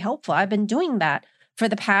be very helpful. I've been doing that for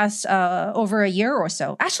the past over a year or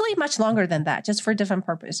so. Actually, much longer than that, just for a different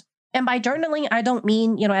purpose. And by journaling, I don't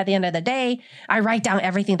mean, at the end of the day, I write down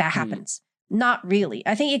everything that happens. Not really.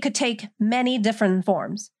 I think it could take many different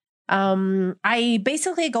forms. I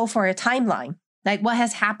basically go for a timeline, like what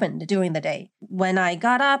has happened during the day. When I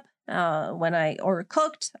got up, when I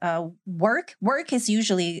cooked, work is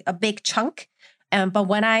usually a big chunk. But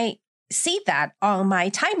when I see that on my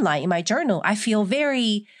timeline in my journal, I feel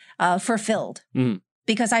very fulfilled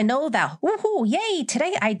because I know that, woohoo, yay,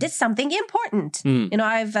 today I did something important.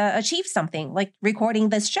 I've achieved something like recording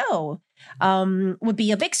this show. Would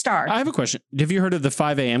be a big start. I have a question. Have you heard of the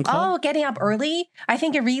 5 a.m. club? Oh, getting up early. I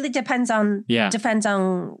think it really depends on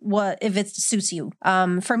what, if it suits you.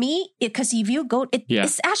 For me, because if you go,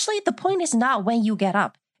 it's actually, the point is not when you get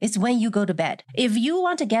up. It's when you go to bed. If you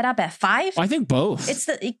want to get up at 5, I think both.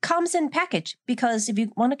 It comes in package because if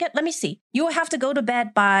you want to let me see, you will have to go to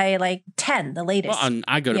bed by like 10, the latest. Well,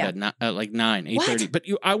 I go to bed at like 9, 8:30. But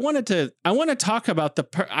I want to talk about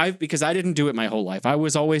because I didn't do it my whole life. I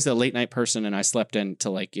was always a late night person and I slept in to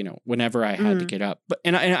whenever I had to get up. But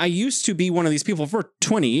and I used to be one of these people for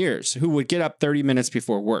 20 years who would get up 30 minutes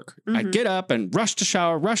before work. I'd get up and rush to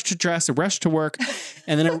shower, rush to dress, rush to work,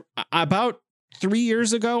 and then about 3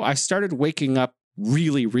 years ago, I started waking up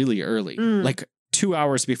really, really early, like 2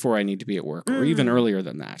 hours before I need to be at work or even earlier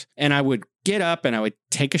than that. And I would get up and I would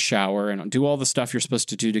take a shower and do all the stuff you're supposed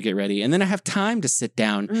to do to get ready. And then I have time to sit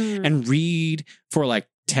down and read for like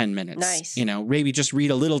 10 minutes. Nice. Maybe just read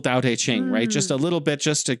a little Tao Te Ching, right? Just a little bit,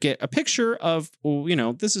 just to get a picture of,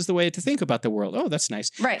 this is the way to think about the world. Oh, that's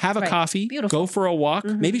nice. Right. Have a coffee, go for a walk,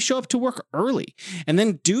 maybe show up to work early, and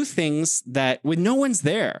then do things that when no one's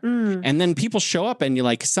there. And then people show up and you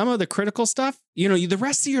like some of the critical stuff, the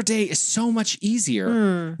rest of your day is so much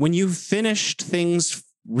easier when you've finished things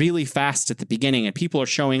really fast at the beginning and people are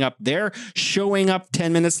showing up. They're showing up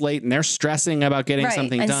 10 minutes late and they're stressing about getting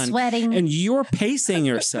something done. Sweating. And you're pacing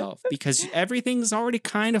yourself because everything's already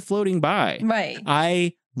kind of floating by. Right.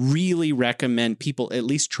 I really recommend people at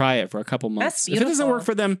least try it for a couple months. That's beautiful. If it doesn't work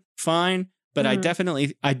for them, fine. But I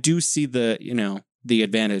do see the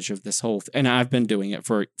advantage of this whole and I've been doing it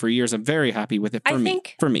for years. I'm very happy with it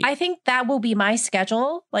for me. I think that will be my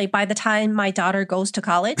schedule. Like by the time my daughter goes to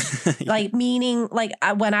college, like meaning like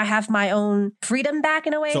when I have my own freedom back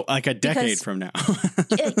in a way. So like a decade from now.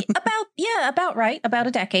 About right. About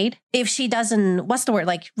a decade. If she doesn't, what's the word?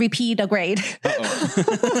 Like repeat a grade.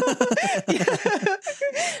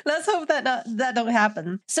 Let's hope that don't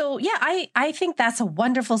happen. So yeah, I think that's a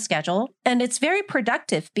wonderful schedule and it's very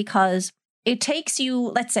productive because it takes you,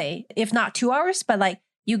 let's say, if not 2 hours, but like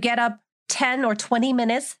you get up 10 or 20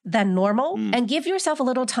 minutes than normal and give yourself a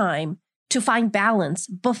little time to find balance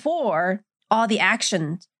before all the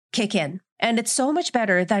action kick in. And it's so much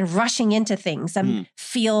better than rushing into things and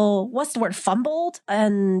feel, what's the word, fumbled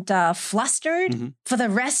and flustered for the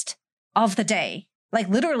rest of the day. Like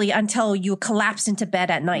literally until you collapse into bed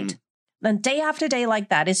at night. And day after day like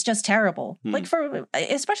that, it's just terrible. Like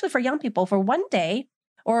especially for young people, for one day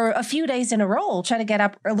or a few days in a row, try to get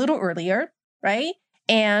up a little earlier, right?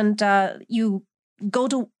 And you go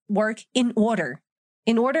to work in order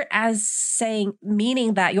as saying,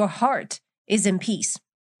 meaning that your heart is in peace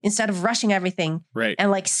instead of rushing everything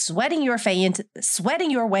and like sweating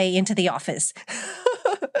your way into the office.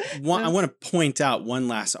 I want to point out one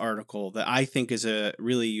last article that I think is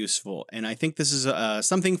really useful. And I think this is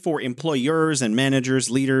something for employers and managers,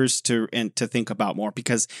 leaders to think about more,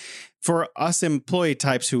 because for us employee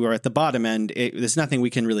types who are at the bottom end, there's nothing we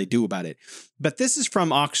can really do about it. But this is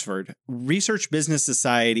from Oxford, Research Business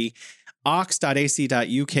Society,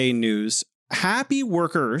 ox.ac.uk news. Happy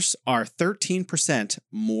workers are 13%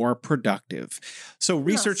 more productive. So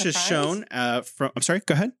research has shown I'm sorry,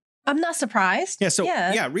 go ahead. I'm not surprised.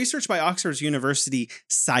 Yeah. Research by Oxford University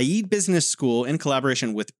Said Business School in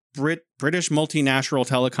collaboration with British multinational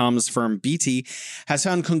telecoms firm BT has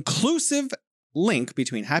found conclusive link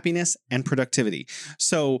between happiness and productivity.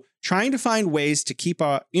 So trying to find ways to keep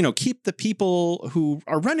the people who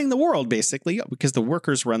are running the world, basically, because the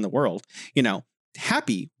workers run the world,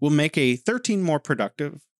 happy will make a 13% more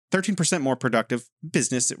productive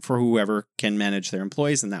business for whoever can manage their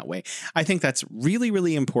employees in that way. I think that's really,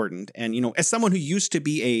 really important. And, as someone who used to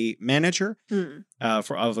be a manager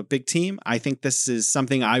of a big team, I think this is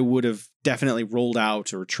something I would have definitely rolled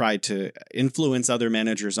out or tried to influence other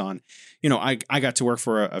managers on. I got to work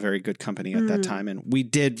for a very good company at that time, and we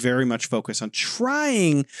did very much focus on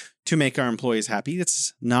trying to make our employees happy.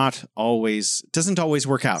 It's doesn't always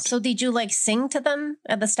work out. So did you sing to them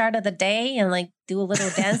at the start of the day and do a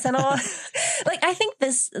little dance and all? I think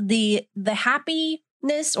the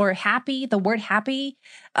happiness or happy, the word happy,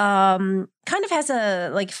 kind of has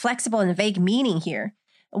a flexible and vague meaning here.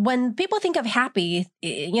 When people think of happy,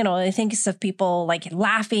 they think of people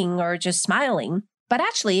laughing or just smiling. But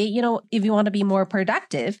actually, if you want to be more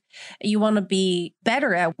productive, you want to be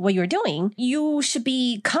better at what you're doing, you should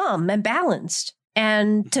be calm and balanced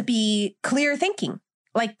and to be clear thinking,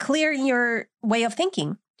 clear in your way of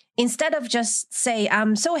thinking. Instead of just say,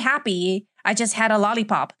 I'm so happy, I just had a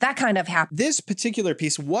lollipop, that kind of happy. This particular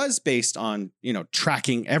piece was based on,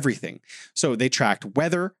 tracking everything. So they tracked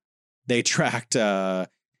weather, they tracked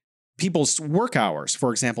people's work hours,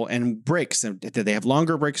 for example, and breaks. And did they have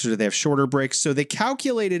longer breaks or did they have shorter breaks? So they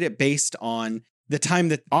calculated it based on the time,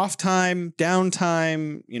 that off time,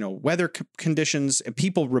 downtime, weather conditions, and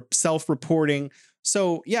people self-reporting.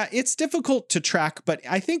 So yeah, it's difficult to track, but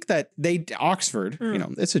I think that Oxford,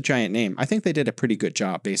 it's a giant name. I think they did a pretty good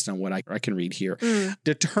job based on what I can read here,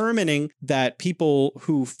 determining that people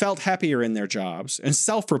who felt happier in their jobs and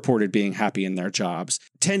self-reported being happy in their jobs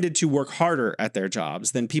tended to work harder at their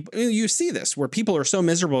jobs than people. You see this where people are so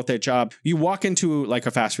miserable at their job. You walk into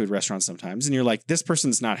a fast food restaurant sometimes and you're like, this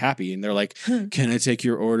person's not happy. And they're like, can I take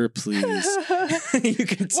your order, please? You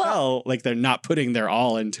can tell they're not putting their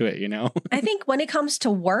all into it, I think when it comes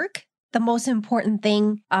to work, the most important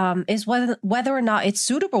thing is whether or not it's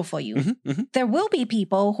suitable for you. There will be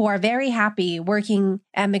people who are very happy working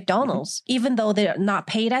at McDonald's, even though they're not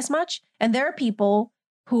paid as much. And there are people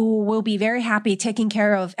who will be very happy taking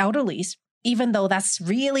care of elderlies, even though that's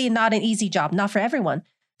really not an easy job, not for everyone.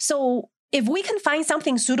 So if we can find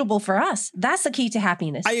something suitable for us, that's the key to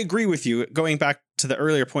happiness. I agree with you. Going back to the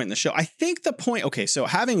earlier point in the show, I think the point, so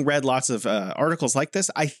having read lots of articles like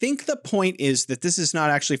this, I think the point is that this is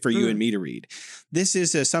not actually for you and me to read. This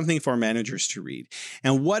is something for managers to read.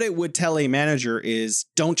 And what it would tell a manager is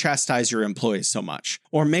don't chastise your employees so much,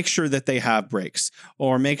 or make sure that they have breaks,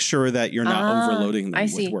 or make sure that you're not overloading them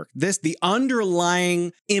with work. The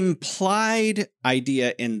underlying implied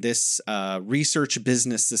idea in this Research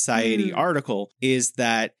Business Society article is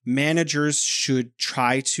that managers should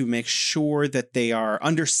try to make sure that they are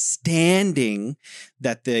understanding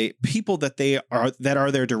that the people that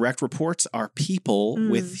are their direct reports are people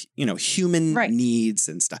with human needs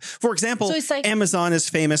and stuff. For example, so Amazon is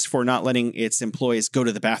famous for not letting its employees go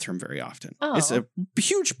to the bathroom very often. It's a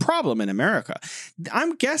huge problem in America.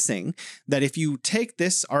 I'm guessing that if you take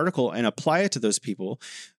this article and apply it to those people,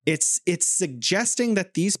 it's suggesting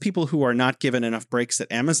that these people who are not given enough breaks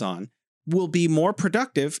at Amazon will be more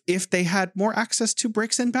productive if they had more access to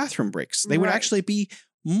breaks and bathroom breaks. They would actually be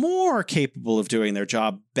more capable of doing their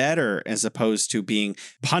job better as opposed to being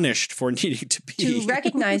punished for needing to be. To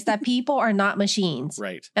recognize that people are not machines.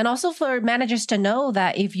 Right. And also for managers to know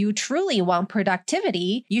that if you truly want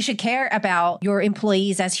productivity, you should care about your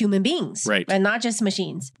employees as human beings. Right. And not just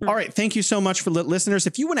machines. All right. Thank you so much for listeners.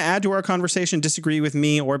 If you want to add to our conversation, disagree with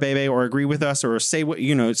me or Bebe, or agree with us, or say what,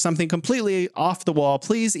 something completely off the wall,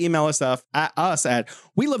 please email us at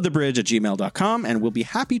welovethebridge@gmail.com, and we'll be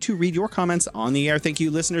happy to read your comments on the air. Thank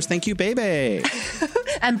you, listeners. Thank you, Bebe.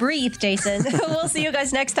 And breathe, Jason. We'll see you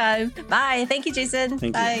guys next time. Bye. Thank you, Jason.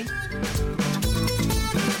 Thank Bye. you.